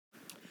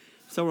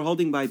So we're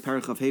holding by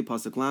Perach of Hey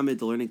Pasuk Lamed.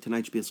 The learning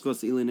tonight should be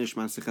Eschus Ili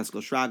Nishma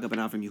Secheskel Shraga Ben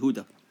Avram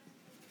Yehuda.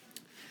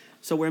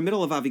 So we're in the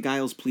middle of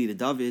Avigail's plea to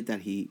David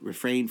that he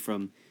refrained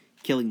from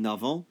killing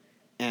Naval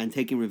and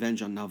taking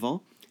revenge on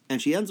Naval.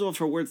 And she ends off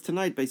her words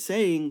tonight by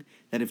saying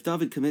that if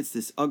David commits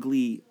this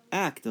ugly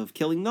act of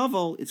killing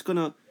Naval, it's going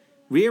to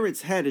rear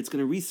its head, it's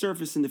going to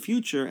resurface in the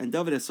future, and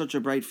David has such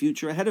a bright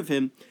future ahead of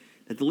him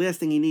that the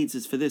last thing he needs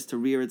is for this to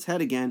rear its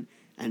head again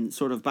and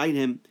sort of bite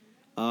him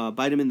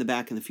in the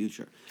back in the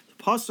future.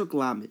 Pasuk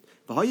Lamed.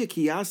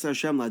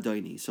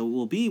 So it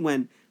will be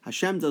when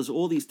Hashem does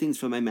all these things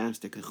for my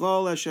master.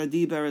 All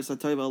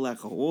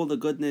the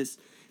goodness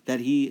that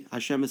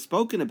Hashem has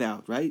spoken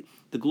about, right?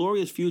 The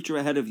glorious future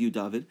ahead of you,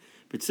 David.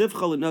 And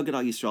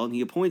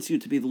he appoints you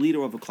to be the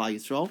leader of a Klal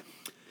Yisrael.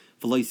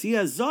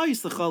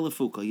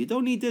 You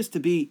don't need this to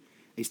be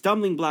a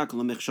stumbling block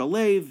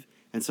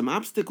and some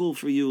obstacle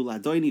for you,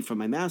 for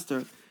my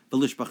master.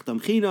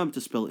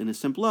 To spill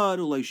innocent blood.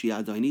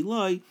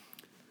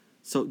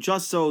 So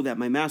just so that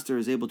my master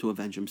is able to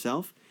avenge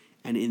himself,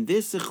 and in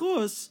this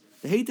sechus,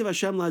 the hate of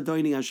Hashem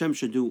la'adoini, Hashem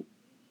should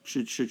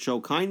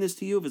show kindness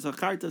to you,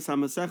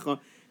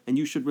 and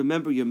you should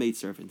remember your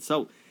maidservant.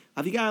 So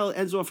Avigail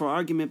ends off her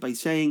argument by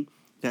saying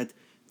that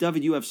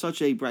David, you have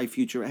such a bright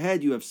future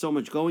ahead, you have so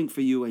much going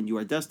for you, and you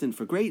are destined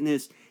for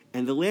greatness.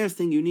 And the last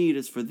thing you need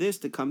is for this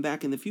to come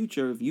back in the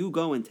future. If you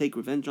go and take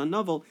revenge on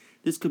Naval,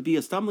 this could be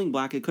a stumbling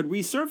block. It could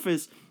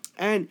resurface,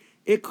 and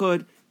it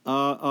could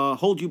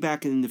hold you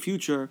back in the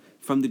future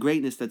from the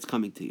greatness that's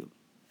coming to you.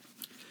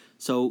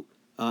 So,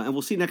 and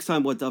we'll see next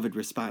time what David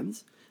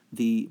responds.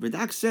 The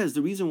Radak says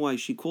the reason why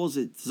she calls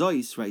it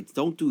Zois, right,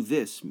 don't do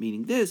this,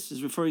 meaning this,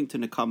 is referring to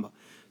Nekama.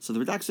 So the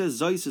Radak says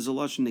Zois is a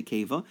Lashon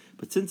Nekeva,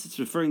 but since it's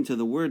referring to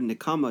the word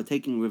Nekama,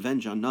 taking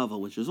revenge on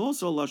Naval, which is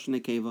also a Lashon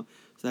Nekeva,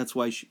 so that's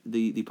why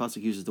the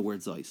Pasuk uses the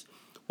word Zois.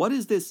 What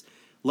is this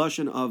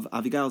Lashon of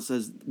Avigail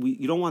says,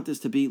 you don't want this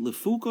to be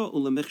Lefuka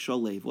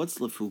Ulemichshal Lev. What's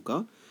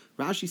Lefuka?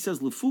 Rashi says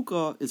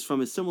Lefuka is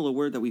from a similar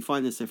word that we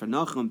find in Sefer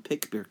Nachum,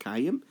 Pik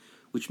Birkayim,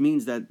 which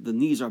means that the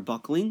knees are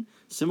buckling.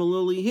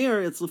 Similarly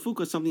here, it's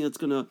Lefuka, something that's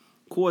going to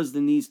cause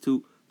the knees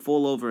to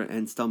fall over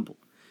and stumble.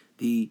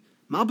 The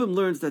Malbim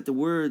learns that the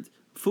word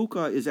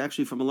Fuka is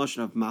actually from a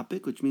lashon of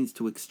mapik, which means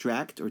to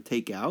extract or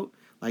take out,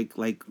 like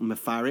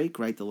mefarek,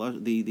 right? The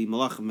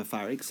malach of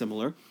mefarek,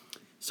 similar.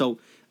 So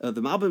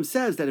the Malbim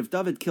says that if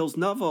David kills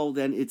Naval,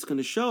 then it's going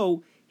to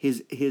show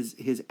his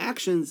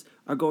actions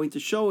are going to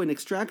show an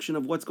extraction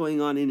of what's going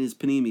on in his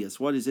panemius,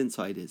 what his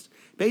inside is.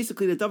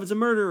 Basically, that David's a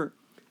murderer,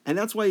 and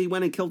that's why he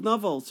went and killed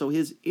Naval. So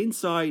his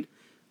inside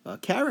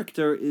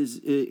character is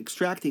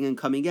extracting and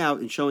coming out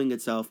and showing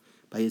itself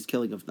by his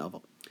killing of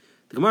Naval.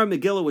 The Gemara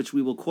Megillah, which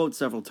we will quote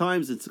several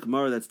times, it's a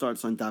Gemara that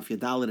starts on Daf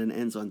Yadalit and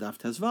ends on Daf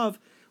Tezvav,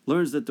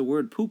 learns that the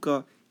word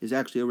Puka is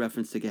actually a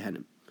reference to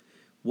Gehenim.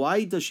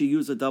 Why does she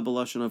use a double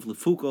lashon of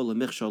Lefuka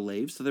Lemichshal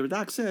Lev? So the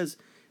Radak says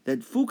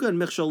that Fuka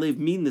and Michshal Lev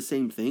mean the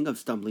same thing, of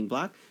stumbling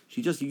block.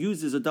 She just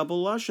uses a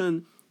double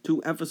lashon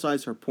to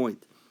emphasize her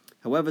point.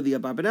 However, the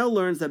Abarbanel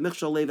learns that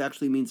Michshal Lev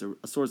actually means a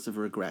source of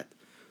regret.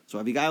 So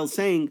Abigail is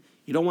saying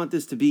you don't want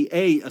this to be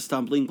A, a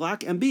stumbling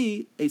block, and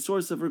B, a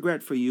source of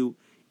regret for you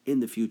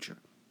in the future.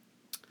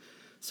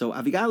 So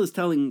Abigail is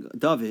telling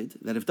David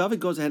that if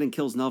David goes ahead and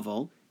kills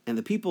Naval, and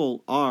the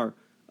people are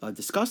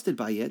disgusted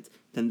by it,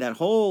 then that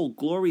whole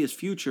glorious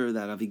future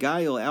that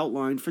Abigail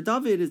outlined for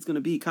David is going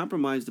to be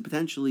compromised and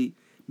potentially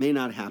may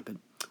not happen.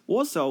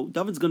 Also,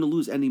 David's going to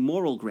lose any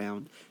moral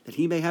ground that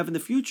he may have in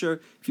the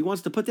future if he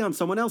wants to put down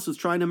someone else who's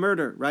trying to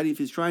murder, right? If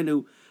he's trying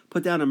to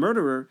put down a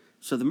murderer,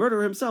 so the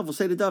murderer himself will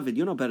say to David,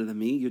 you know better than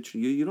me,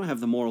 you don't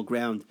have the moral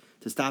ground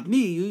to stop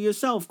me, you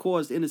yourself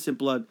caused innocent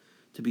blood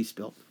to be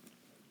spilled.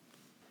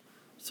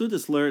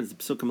 Sudas learns the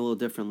Psukim a little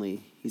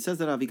differently. He says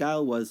that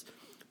Abigail was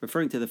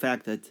referring to the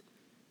fact that,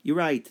 you're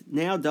right,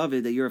 now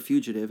David, that you're a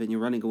fugitive and you're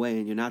running away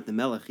and you're not the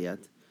Melech yet.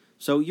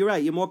 So you're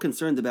right, you're more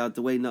concerned about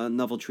the way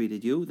Naval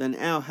treated you than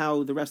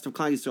how the rest of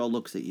Klal Yisrael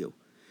looks at you.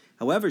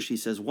 However, she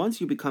says,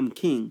 once you become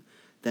king,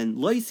 then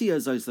you're not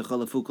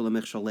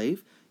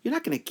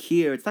going to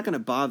care, it's not going to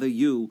bother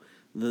you,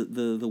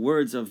 the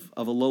words of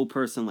a low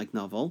person like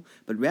Naval,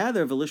 but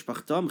rather,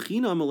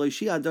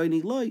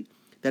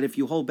 that if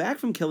you hold back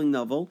from killing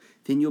Naval,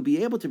 then you'll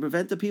be able to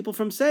prevent the people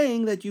from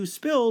saying that you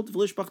spilled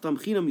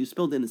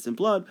innocent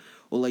blood,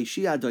 or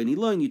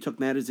you took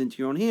matters into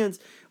your own hands,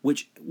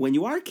 which, when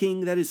you are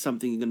king, that is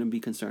something you're going to be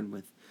concerned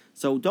with.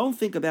 So don't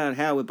think about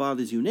how it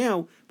bothers you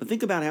now, but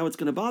think about how it's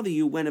going to bother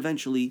you when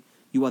eventually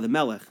you are the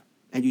Melech,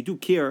 and you do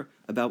care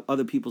about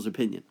other people's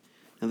opinion.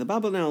 Now the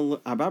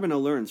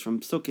Abarbanel learns from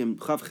Psukim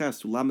Chav Ches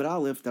to Lamed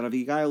Aleph that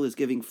Abigail is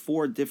giving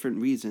 4 different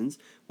reasons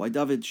why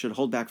David should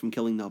hold back from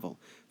killing Naval.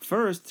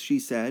 First, she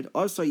said,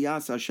 Asa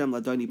Yasa Hashem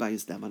Ladoni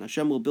Bayistem, and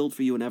Hashem will build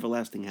for you an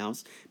everlasting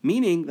house,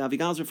 meaning that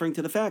Abigail is referring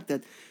to the fact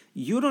that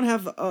you don't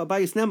have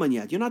Bayis Neman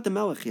yet, you're not the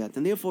Melech yet,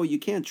 and therefore you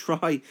can't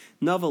try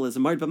Naval as a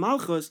Mard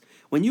B'Malchus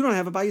when you don't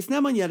have a Bayis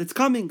Neman yet. It's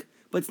coming,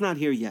 but it's not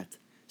here yet.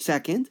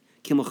 Second,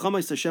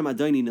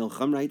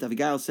 right?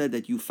 Abigail said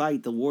that you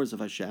fight the wars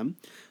of Hashem.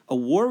 A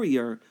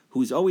warrior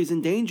who's always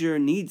in danger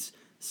needs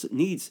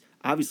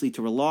obviously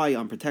to rely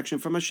on protection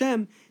from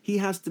Hashem, he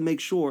has to make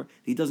sure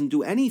he doesn't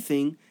do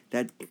anything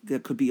that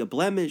could be a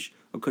blemish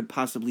or could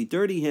possibly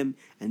dirty him,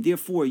 and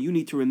therefore you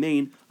need to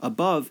remain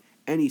above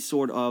any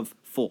sort of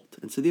fault.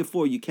 And so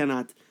therefore you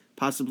cannot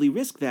possibly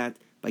risk that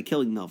by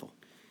killing Naval.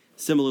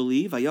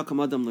 Similarly,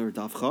 Vayakam Adam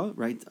L'Erdavcha,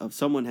 right? If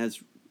someone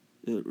has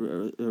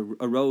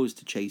arose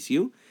to chase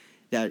you,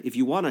 that if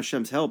you want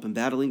Hashem's help in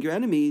battling your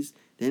enemies,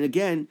 then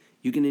again,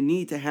 you're going to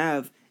need to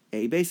have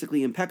a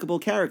basically impeccable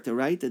character,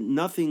 right? That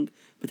nothing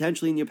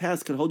potentially in your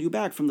past could hold you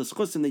back from the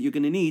schusim that you're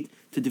going to need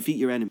to defeat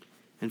your enemy.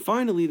 And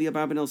finally, the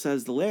Abarbanel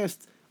says the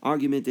last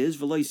argument is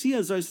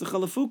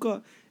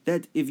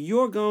that if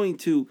you're going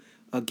to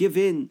give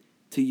in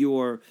to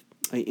your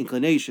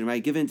inclination,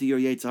 right, give in to your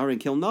Yetzer Hara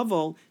and kill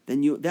Naval,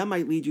 then that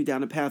might lead you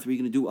down a path where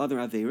you're going to do other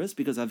Averas,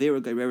 because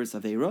Avera Gaireris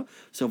Avera.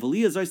 So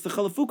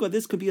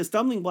this could be a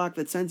stumbling block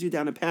that sends you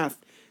down a path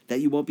that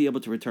you won't be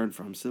able to return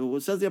from. So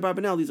it says the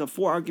Abarbanel, these are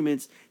 4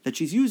 arguments that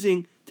she's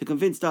using to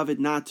convince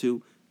David not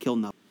to kill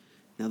Naval.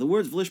 Now the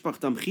words V'lishbach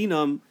dam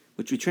chinam,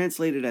 which we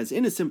translated as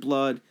innocent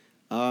blood,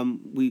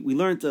 we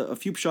learned a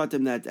few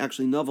pshatim that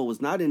actually Naval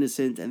was not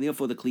innocent, and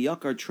therefore the Kli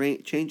Yakar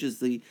changes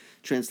the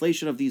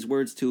translation of these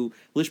words to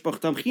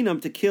Lishbach dam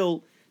chinam, to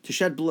kill, to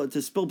shed blood,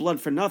 to spill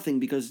blood for nothing,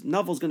 because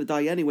Naval's going to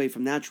die anyway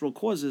from natural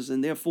causes,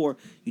 and therefore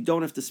you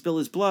don't have to spill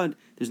his blood.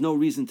 There's no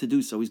reason to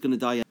do so. He's going to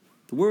die.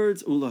 The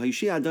words Ula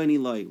Haishi Adoni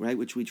Loi, right,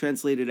 which we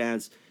translated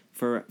as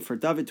for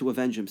David to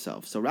avenge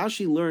himself. So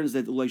Rashi learns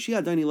that Ula Haishi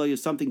Adoni Loi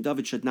is something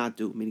David should not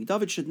do, meaning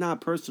David should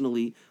not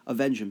personally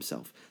avenge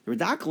himself. The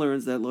Radak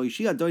learns that Ula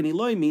Haishi Adoni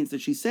Loi means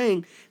that she's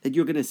saying that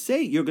you're going to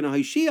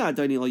Haishi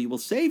Adoni Loi, you will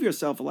save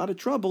yourself a lot of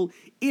trouble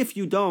if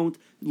you don't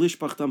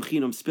Lishbach dam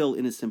chinam, spill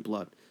innocent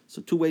blood.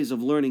 So 2 ways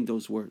of learning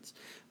those words.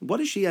 What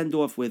does she end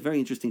off with? Very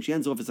interesting. She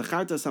ends off with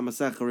Zacharta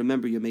Samasecha,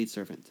 remember your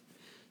maidservant.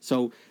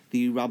 So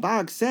the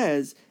Ralbag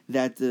says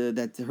that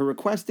her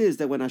request is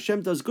that when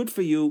Hashem does good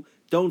for you,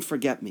 don't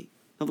forget me.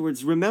 In other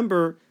words,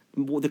 remember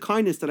the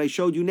kindness that I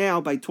showed you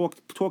now by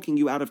talking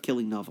you out of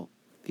killing Naval.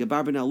 The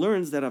Abarbanel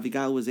learns that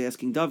Avigail was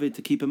asking David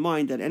to keep in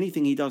mind that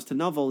anything he does to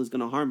Naval is going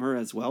to harm her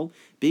as well.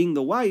 Being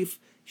the wife,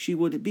 she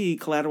would be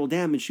collateral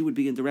damage. She would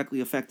be indirectly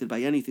affected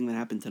by anything that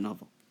happened to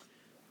Naval.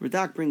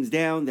 Radak brings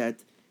down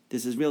that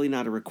this is really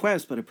not a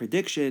request, but a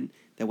prediction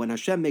that when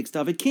Hashem makes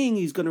David king,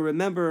 he's going to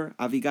remember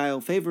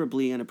Avigail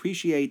favorably and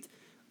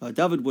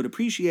David would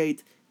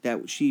appreciate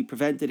that she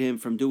prevented him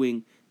from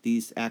doing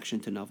these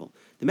action to Naval.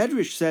 The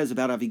Medrash says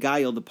about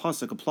Avigail, the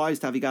pasuk applies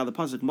to Avigail, the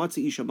pasuk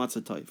Matzah Isha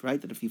Matzah Tov, right?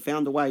 That if you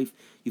found a wife,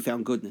 you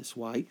found goodness.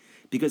 Why?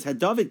 Because had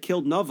David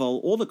killed Naval,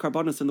 all the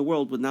karbanos in the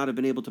world would not have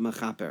been able to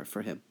mechaper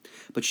for him.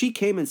 But she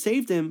came and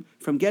saved him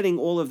from getting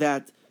all of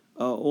that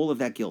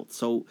guilt.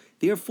 So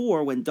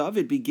therefore, when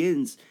David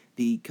begins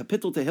the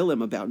Kapitel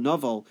Tehillim about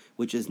Naval,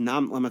 which is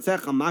Nam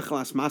Lamatzecha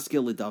Machalas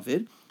Maskil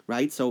David,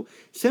 right? So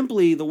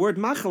simply the word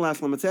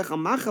Machalas, Lamatzecha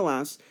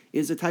Machalas,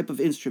 is a type of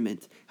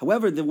instrument.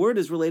 However, the word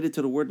is related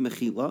to the word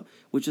Mechila,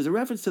 which is a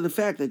reference to the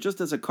fact that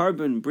just as a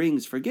carbon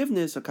brings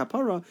forgiveness, a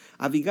kapara,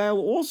 Avigail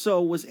also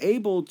was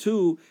able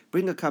to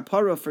bring a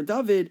kapara for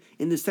David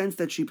in the sense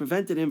that she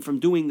prevented him from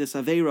doing this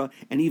Aveira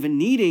and even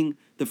needing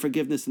the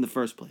forgiveness in the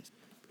first place.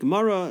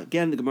 Gemara,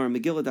 again, the Gemara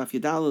Megillah Daf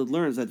Yadalad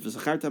learns that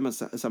V'zacharta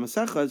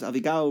Samasecha is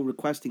Avigail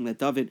requesting that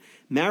David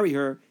marry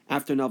her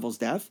after Naval's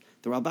death.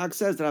 The Ralbag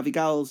says that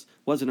Avigail's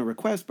wasn't a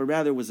request, but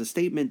rather was a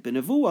statement,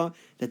 Benevua,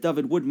 that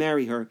David would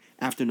marry her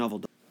after Naval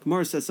died.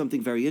 Gemara says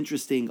something very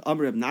interesting,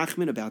 Amr ibn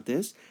Nachman, about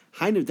this.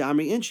 Hainu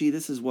Damri Inchi,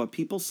 this is what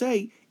people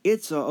say,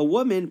 it's a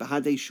woman,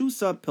 Bahadei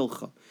Shusa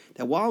Pilcha,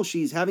 that while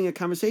she's having a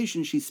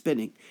conversation, she's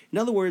spinning. In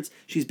other words,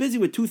 she's busy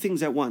with 2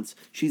 things at once.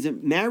 She's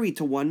married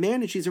to one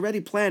man, and she's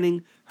already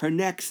planning her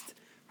next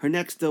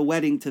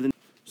wedding to the.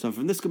 So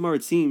from this Gemara,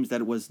 it seems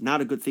that it was not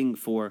a good thing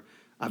for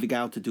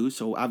Avigail to do.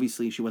 So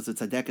obviously, she was a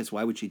tzaddikus.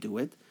 Why would she do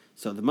it?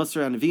 So the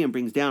Musar Nevi'im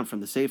brings down from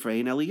the Sefer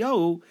Ein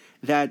Eliyahu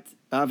that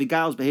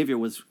Avigail's behavior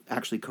was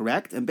actually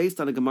correct, and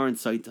based on a Gemara in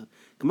Saita.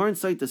 Gemara in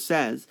Saita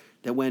says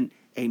that when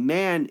a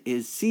man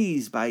is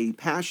seized by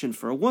passion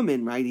for a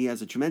woman, right? He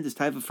has a tremendous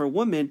taiva for a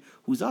woman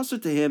who's also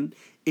to him.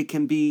 It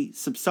can be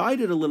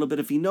subsided a little bit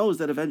if he knows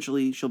that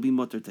eventually she'll be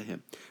mutter to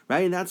him,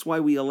 right? And that's why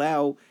we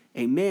allow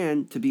a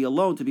man to be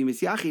alone, to be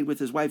misyachid with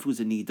his wife who's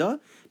a nida,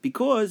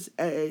 because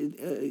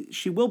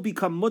she will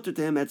become mutter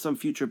to him at some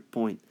future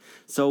point.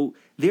 So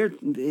there,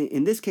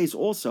 in this case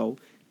also,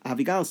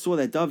 Avigail saw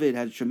that David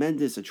had a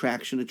tremendous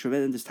attraction, a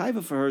tremendous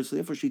taiva for her, so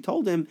therefore she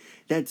told him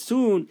that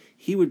soon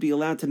he would be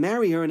allowed to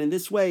marry her, and in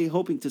this way,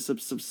 hoping to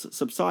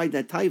subside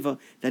that taiva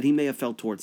that he may have felt towards her.